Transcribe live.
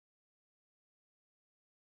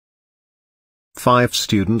5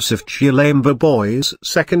 students of Chilemba Boys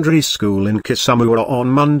Secondary School in Kisumu are on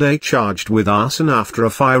Monday charged with arson after a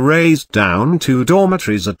fire razed down 2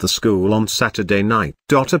 dormitories at the school on Saturday night.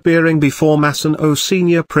 Appearing before Maseno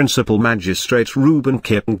Senior Principal Magistrate Ruben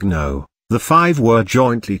Kipngno, the 5 were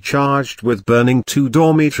jointly charged with burning 2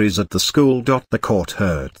 dormitories at the school. The court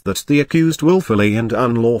heard that the accused willfully and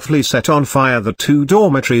unlawfully set on fire the 2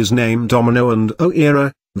 dormitories named Domino and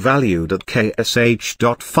Oira, valued at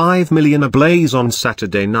KSH.5 million ablaze on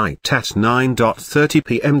Saturday night at 9:30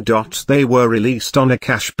 p.m. They were released on a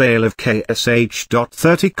cash bail of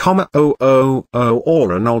KSH.30,000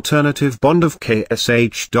 or an alternative bond of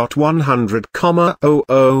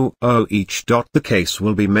KSH.100,000 each. The case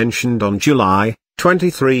will be mentioned on July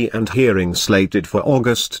 23 and hearing slated for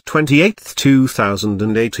August 28,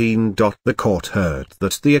 2018. The court heard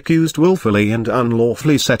that the accused willfully and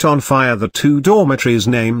unlawfully set on fire the 2 dormitories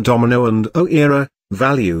named Domino and Oira,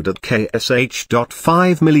 valued at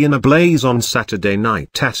KSH.5 million ablaze on Saturday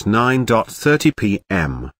night at 9:30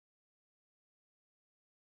 p.m.